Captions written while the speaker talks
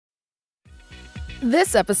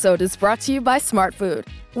This episode is brought to you by Smart Food.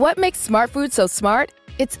 What makes Smart Food so smart?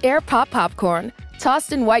 It's Air Pop Popcorn.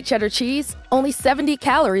 Tossed in white cheddar cheese, only 70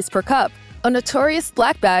 calories per cup. A notorious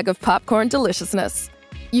black bag of popcorn deliciousness.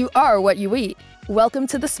 You are what you eat. Welcome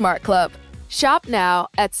to the Smart Club. Shop now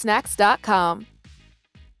at snacks.com.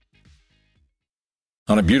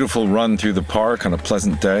 On a beautiful run through the park on a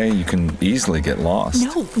pleasant day, you can easily get lost.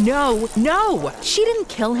 No! She didn't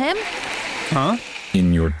kill him. Huh?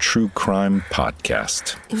 In your true crime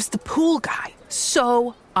podcast. It was the pool guy.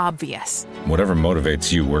 So obvious. Whatever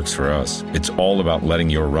motivates you works for us. It's all about letting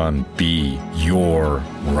your run be your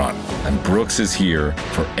run. And Brooks is here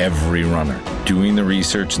for every runner, doing the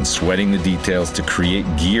research and sweating the details to create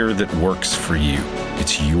gear that works for you.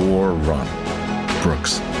 It's your run.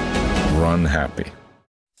 Brooks, run happy.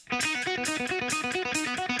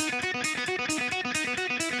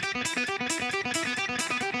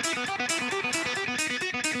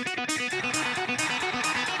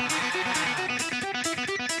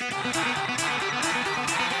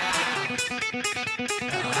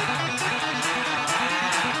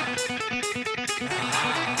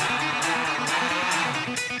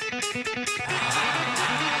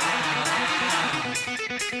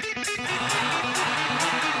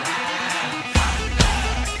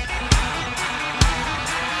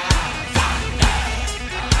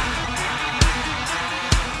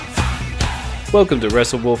 Welcome to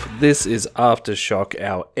Wrestlewolf. This is AfterShock,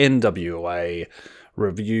 our NWA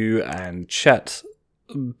review and chat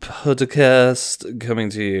podcast coming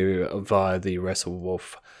to you via the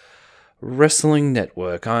Wrestlewolf Wrestling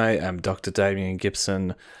Network. I am Dr. Damian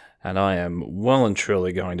Gibson, and I am well and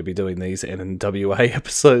truly going to be doing these NWA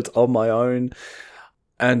episodes on my own.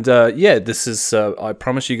 And this is, I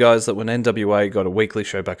promised you guys that when NWA got a weekly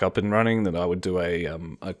show back up and running, that I would do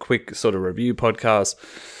a quick sort of review podcast.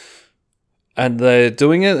 And they're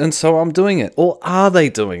doing it, and so I'm doing it. Or are they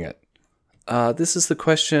doing it? This is the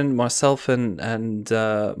question myself and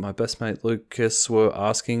my best mate Lucas were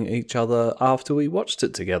asking each other after we watched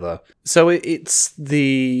it together. So it's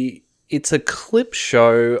a clip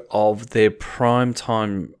show of their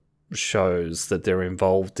primetime shows that they're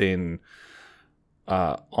involved in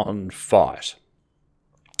on Fight.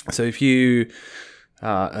 So if you...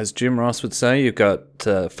 as Jim Ross would say, you've got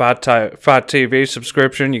Fight TV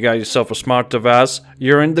subscription, you got yourself a smart device,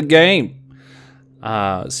 you're in the game.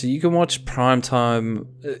 So you can watch primetime.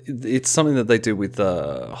 It's something that they do with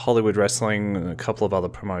Hollywood Wrestling and a couple of other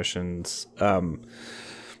promotions.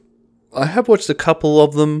 I have watched a couple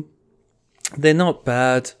of them. They're not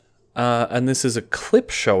bad. And this is a clip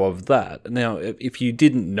show of that. Now, if you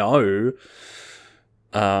didn't know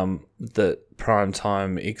that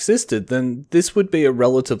primetime existed, then this would be a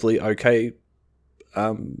relatively okay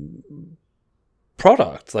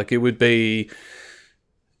product. Like, it would be,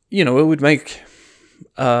 it would make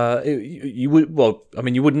you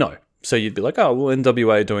would know. So you'd be like, oh, well,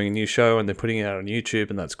 NWA are doing a new show and they're putting it out on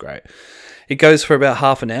YouTube, and that's great. It goes for about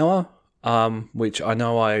half an hour, which I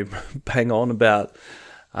know I bang on about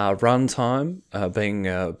runtime, being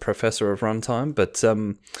a professor of runtime, but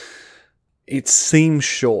it seems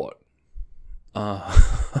short.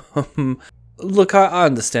 Look, I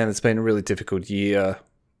understand it's been a really difficult year.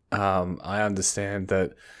 I understand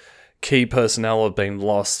that key personnel have been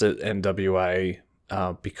lost at NWA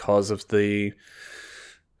because of the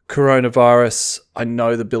coronavirus. I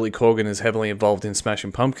know that Billy Corgan is heavily involved in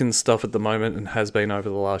Smashing Pumpkins stuff at the moment and has been over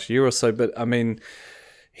the last year or so, but I mean,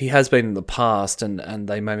 he has been in the past, and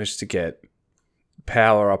they managed to get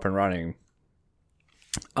Powerrr up and running.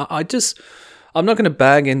 I'm not going to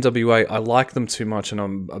bag NWA. I like them too much, and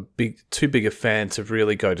I'm too big a fan to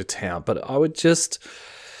really go to town. But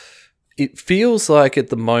it feels like at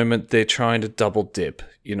the moment they're trying to double dip.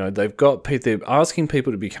 They're asking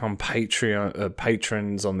people to become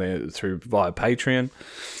patrons on via Patreon,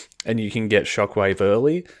 and you can get Shockwave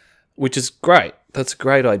early, which is great. That's a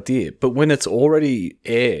great idea. But when it's already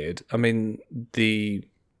aired, I mean, the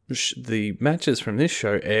matches from this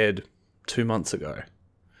show aired 2 months ago.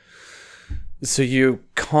 So you're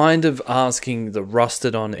kind of asking the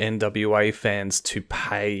rusted-on NWA fans to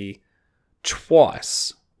pay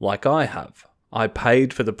twice, like I have. I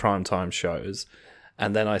paid for the primetime shows,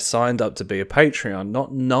 and then I signed up to be a Patreon,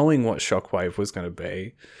 not knowing what Shockwave was going to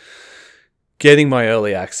be, getting my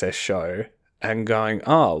early access show, and going,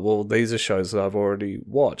 oh, well, these are shows that I've already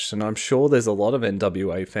watched. And I'm sure there's a lot of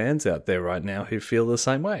NWA fans out there right now who feel the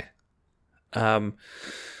same way.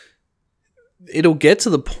 It'll get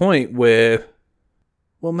to the point where...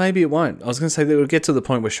 Well, maybe it won't. I was going to say that it'll get to the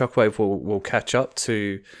point where Shockwave will catch up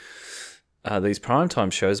to these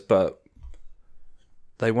primetime shows, but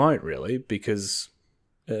they won't really, because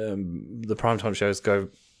the primetime shows go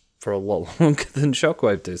for a lot longer than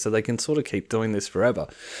Shockwave do, so they can sort of keep doing this forever.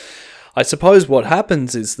 I suppose what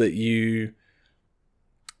happens is that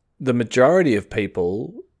the majority of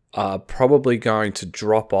people are probably going to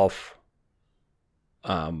drop off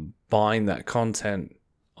buying that content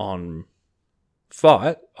on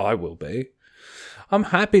Fight. I will be. I'm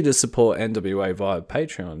happy to support NWA via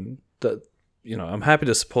Patreon. That, you know, I'm happy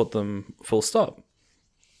to support them full stop.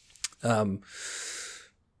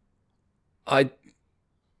 I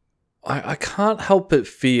can't help but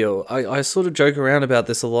feel, I sort of joke around about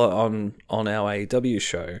this a lot on our AEW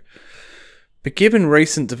show, but given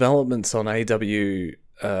recent developments on AEW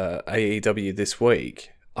this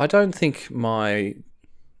week, I don't think my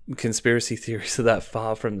conspiracy theories are that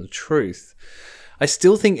far from the truth. I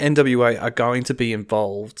still think NWA are going to be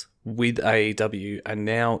involved with AEW and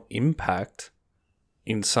now Impact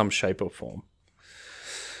in some shape or form.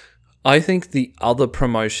 I think the other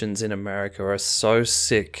promotions in America are so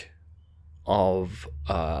sick of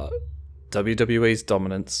WWE's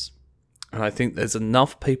dominance, and I think there's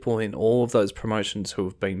enough people in all of those promotions who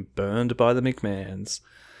have been burned by the McMahons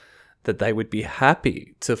that they would be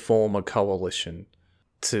happy to form a coalition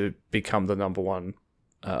to become the number one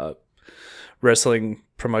wrestling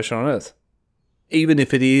promotion on earth. Even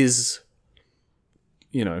if it is,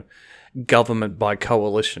 you know, government by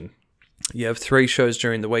coalition. You have 3 shows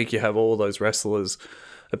during the week. You have all those wrestlers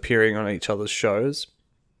appearing on each other's shows.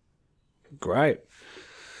 Great.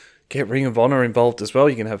 Get Ring of Honor involved as well.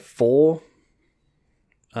 You can have 4.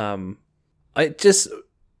 Where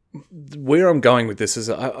I'm going with this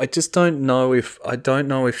is I just don't know if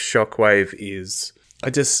Shockwave is.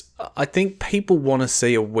 I think people want to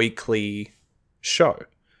see a weekly show. It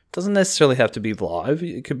doesn't necessarily have to be live.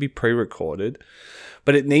 It could be pre-recorded,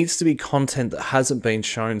 but it needs to be content that hasn't been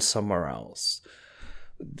shown somewhere else.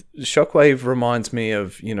 Shockwave reminds me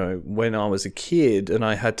of, you know, when I was a kid and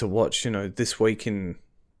I had to watch, you know, This Week in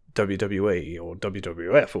WWE or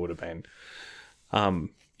WWF, it would have been.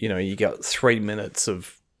 You know, you got 3 minutes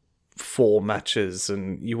of 4 matches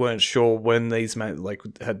and you weren't sure when these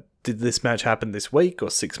did this match happen this week or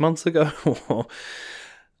 6 months ago?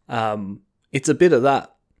 It's a bit of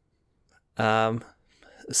that.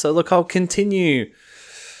 So look, I'll continue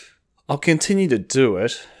to do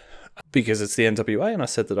it because it's the NWA and I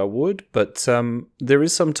said that I would, but there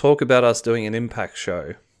is some talk about us doing an Impact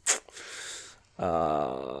show,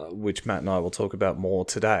 which Matt and I will talk about more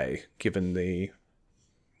today, given the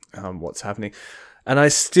what's happening. And I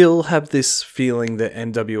still have this feeling that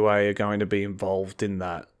NWA are going to be involved in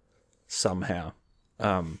that somehow.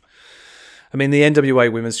 I mean, the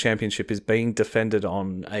NWA Women's Championship is being defended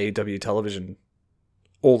on AEW television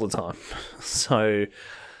all the time. So,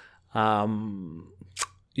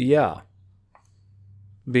 yeah.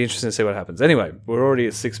 Be interesting to see what happens. Anyway, we're already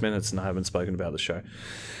at 6 minutes and I haven't spoken about the show.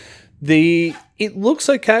 It looks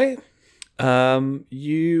okay.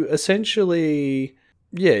 You essentially,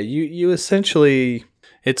 it's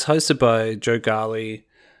hosted by Joe Garley,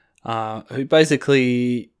 who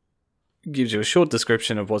basically gives you a short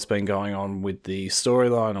description of what's been going on with the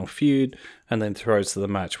storyline or feud, and then throws to the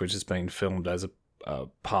match, which has been filmed as a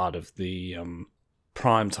part of the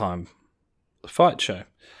primetime fight show.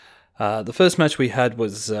 The first match we had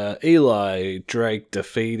was Eli Drake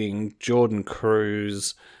defeating Jordan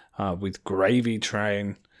Cruz with Gravy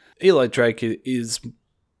Train. Eli Drake is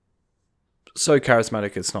so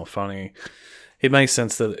charismatic, it's not funny. It makes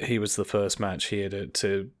sense that he was the first match here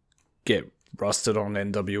to get rusted on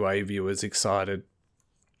NWA viewers excited.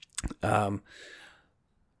 Not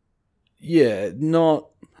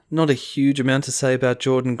a huge amount to say about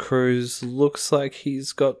Jordan Cruz. Looks like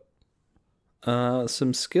he's got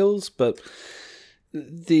some skills, but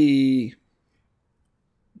the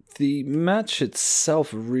match itself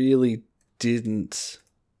really didn't.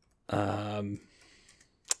 I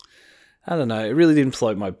don't know. It really didn't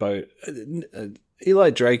float my boat.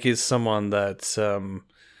 Eli Drake is someone that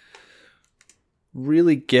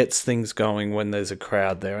really gets things going when there's a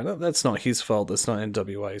crowd there, and that's not his fault. That's not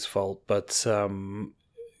NWA's fault. But he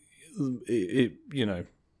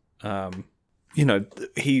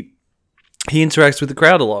interacts with the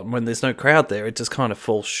crowd a lot, and when there's no crowd there, it just kind of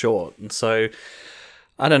falls short. And so,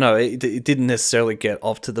 I don't know. It didn't necessarily get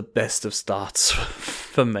off to the best of starts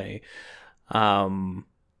for me.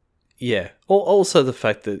 Also the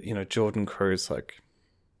fact that, you know, Jordan Cruz, like,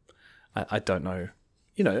 I don't know.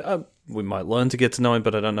 You know, we might learn to get to know him,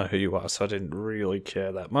 but I don't know who you are, so I didn't really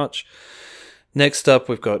care that much. Next up,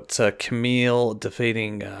 we've got Camille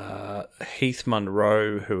defeating Heath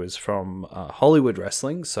Monroe, who is from Hollywood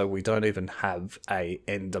Wrestling, so we don't even have a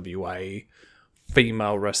NWA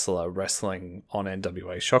female wrestler wrestling on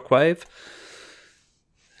NWA Shockwave.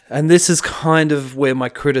 And this is kind of where my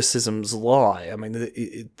criticisms lie. I mean,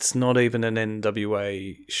 it's not even an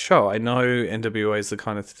NWA show. I know NWA is the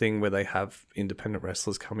kind of thing where they have independent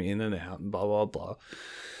wrestlers coming in and out and blah, blah, blah.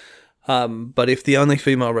 But if the only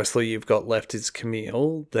female wrestler you've got left is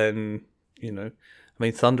Camille, then, you know, I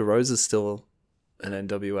mean, Thunder Rose is still an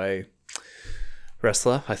NWA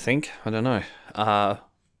wrestler, I think. I don't know.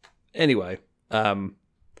 Anyway, you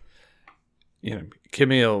know,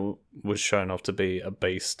 Camille was shown off to be a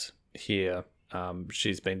beast here.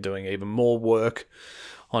 She's been doing even more work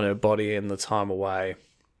on her body in the time away.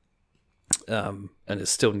 And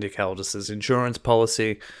it's still Nick Aldis's insurance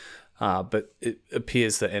policy. But it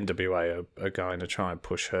appears that NWA are going to try and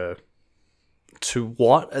push her to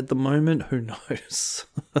what at the moment? Who knows?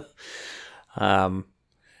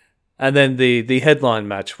 And then the headline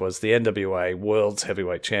match was the NWA World's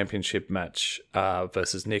Heavyweight Championship match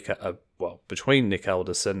versus between Nick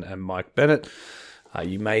Aldis and Mike Bennett.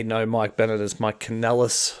 You may know Mike Bennett as Mike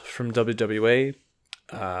Kanellis from WWE.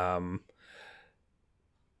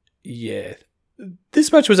 Yeah,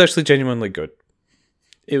 this match was actually genuinely good.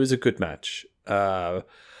 It was a good match.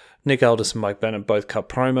 Nick Aldis and Mike Bennett both cut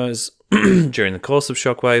promos during the course of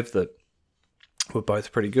Shockwave that were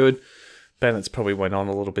both pretty good. Bennett's probably went on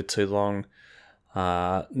a little bit too long.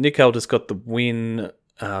 Nick Aldis got the win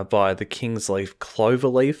via the Kingsleaf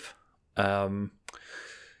Cloverleaf.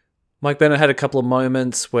 Mike Bennett had a couple of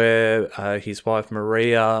moments where his wife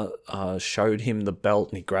Maria showed him the belt,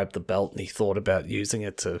 and he grabbed the belt and he thought about using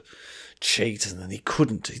it to cheat, and then he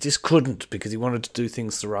couldn't. He just couldn't because he wanted to do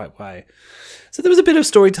things the right way. So there was a bit of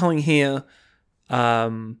storytelling here.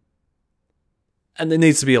 And there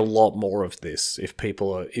needs to be a lot more of this if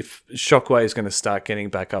Shockwave is going to start getting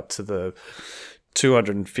back up to the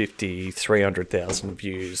 250, 300,000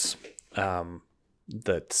 views that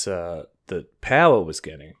Powerrr was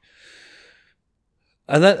getting.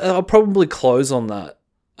 And that I'll probably close on that.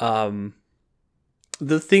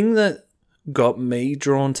 The thing that got me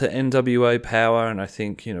drawn to NWA Powerrr, and I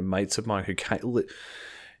think, you know, mates of mine who came,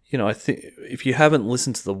 you know, I think if you haven't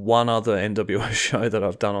listened to the one other NWA show that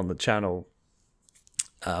I've done on the channel,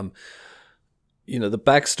 you know, the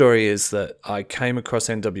backstory is that I came across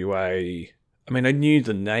NWA. I mean, I knew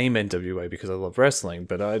the name NWA because I love wrestling,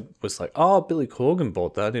 but I was like, oh, Billy Corgan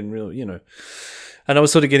bought that. I didn't really, you know. And I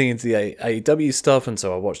was sort of getting into the AEW stuff, and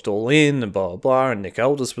so I watched All In and blah, blah, blah, and Nick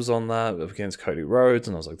Aldis was on that against Cody Rhodes,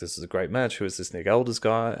 and I was like, this is a great match. Who is this Nick Aldis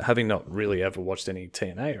guy? Having not really ever watched any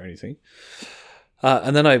TNA or anything.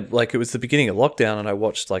 And then it was the beginning of lockdown, and I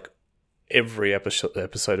watched, like, every episode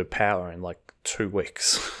of Powerrr in, like, 2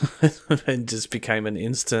 weeks and just became an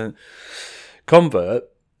instant convert.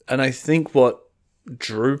 And I think what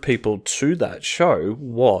drew people to that show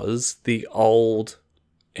was the old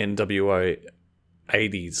NWA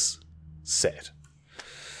 80s set.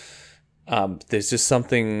 There's just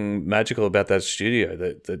something magical about that studio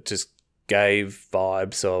that just gave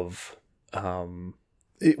vibes of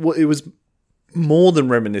it was more than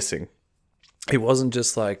reminiscing. It wasn't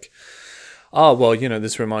just like, oh, well, you know,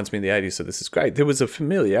 this reminds me of the 80s, so this is great. There was a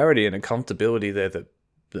familiarity and a comfortability there that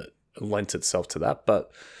lent itself to that.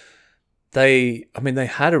 But they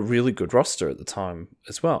had a really good roster at the time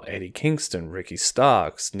as well. Eddie Kingston, Ricky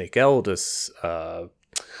Starks, Nick Aldis,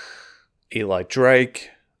 Eli Drake.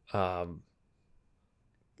 God,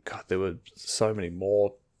 there were so many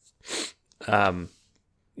more.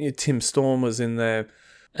 Tim Storm was in there.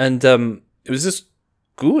 And it was just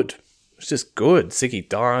good. It's just good. Ziggy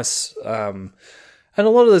Dice. And a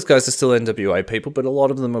lot of those guys are still NWA people, but a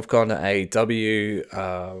lot of them have gone to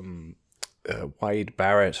AEW. Wade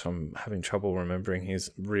Barrett, I'm having trouble remembering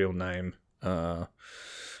his real name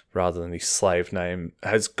rather than his slave name,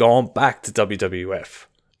 has gone back to WWF,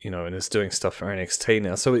 you know, and is doing stuff for NXT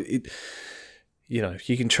now. So it you know,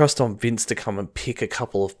 you can trust on Vince to come and pick a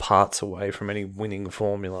couple of parts away from any winning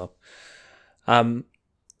formula. I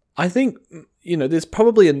think, you know, there's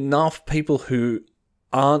probably enough people who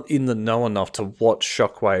aren't in the know enough to watch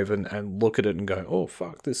Shockwave and look at it and go, oh,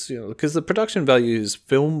 fuck this, you know, because the production values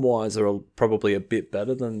film-wise are probably a bit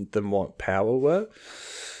better than what Powerrr were.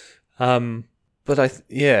 But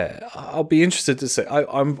I'll be interested to say,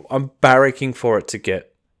 I'm barracking for it to get.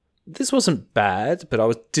 This wasn't bad, but I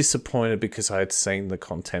was disappointed because I had seen the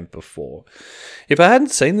content before. If I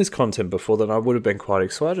hadn't seen this content before, then I would have been quite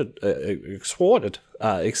excited for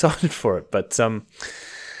it. But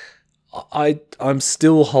I'm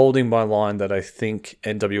still holding my line that I think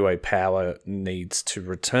NWA Powerrr needs to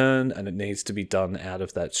return, and it needs to be done out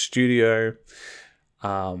of that studio.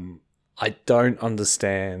 I don't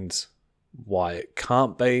understand why it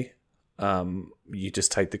can't be. you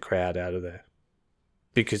just take the crowd out of there.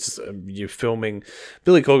 Because you're filming...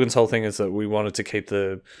 Billy Corgan's whole thing is that we wanted to keep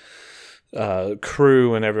the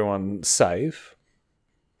crew and everyone safe.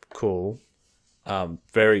 Cool.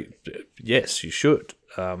 Yes, you should.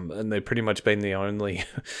 And they've pretty much been the only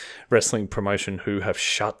wrestling promotion who have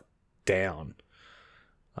shut down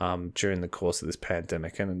during the course of this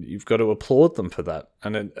pandemic. And you've got to applaud them for that.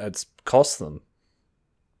 And it's cost them.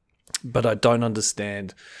 But I don't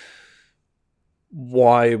understand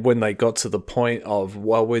why, when they got to the point of,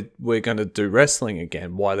 well, we're going to do wrestling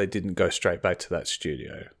again, why they didn't go straight back to that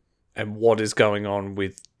studio. And what is going on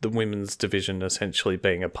with the women's division essentially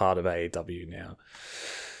being a part of AEW now.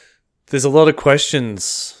 There's a lot of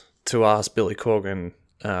questions to ask Billy Corgan.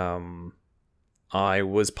 I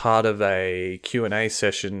was part of a Q&A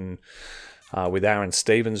session with Aaron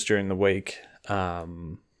Stevens during the week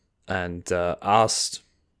and asked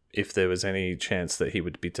if there was any chance that he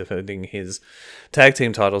would be defending his tag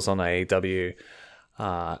team titles on AEW.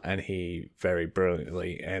 And he very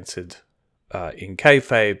brilliantly answered in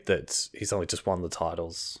kayfabe that he's only just won the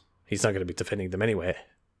titles. He's not going to be defending them anywhere.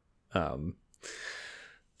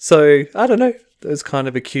 So, I don't know. That's kind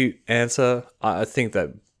of a cute answer. I think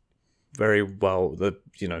that very well,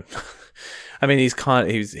 I mean,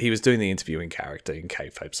 he was doing the interview in character, in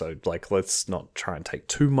kayfabe, so, let's not try and take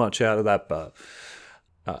too much out of that, but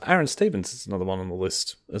Aaron Stevens is another one on the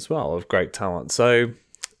list as well of great talent. So,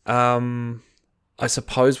 I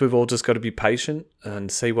suppose we've all just got to be patient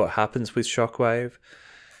and see what happens with Shockwave.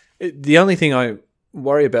 The only thing I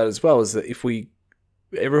worry about as well is that if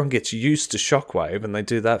everyone gets used to Shockwave and they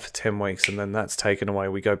do that for 10 weeks and then that's taken away,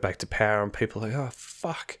 we go back to Powerrr and people are like, oh,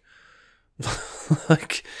 fuck.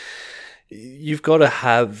 You've got to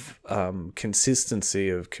have consistency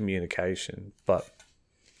of communication. But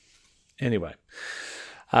anyway,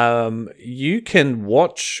 you can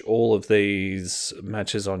watch all of these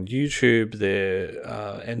matches on YouTube. They're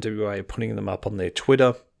NWA putting them up on their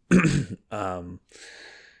Twitter.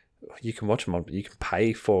 You can watch them you can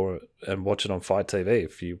pay for it and watch it on Fight TV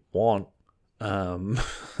if you want.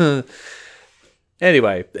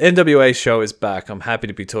 Anyway, the NWA show is back. I'm happy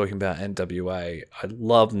to be talking about NWA. I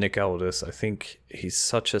love Nick Aldis. I think he's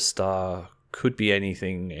such a star. Could be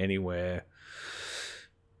anything, anywhere.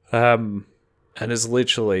 And has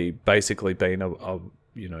literally basically been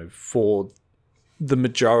for the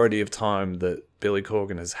majority of time that Billy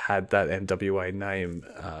Corgan has had that NWA name,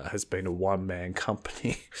 has been a one-man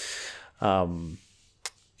company, outside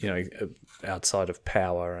of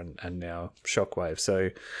Powerrr and now Shockwave. So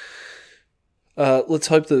let's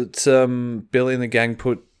hope that Billy and the gang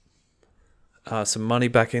put some money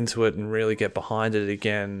back into it and really get behind it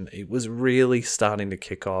again. It was really starting to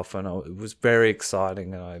kick off, and it was very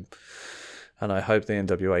exciting, and I hope the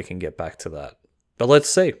NWA can get back to that. But let's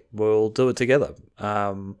see. We'll do it together.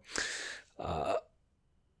 I'll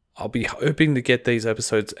be hoping to get these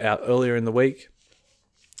episodes out earlier in the week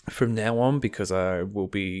from now on, because I will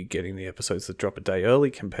be getting the episodes that drop a day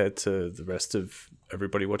early compared to the rest of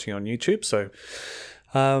everybody watching on YouTube. So,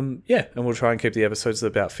 and we'll try and keep the episodes at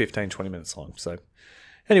about 15-20 minutes long. So,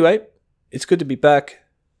 anyway, it's good to be back.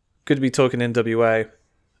 Good to be talking NWA.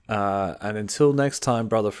 And until next time,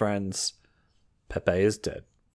 brother friends, Pepe is dead.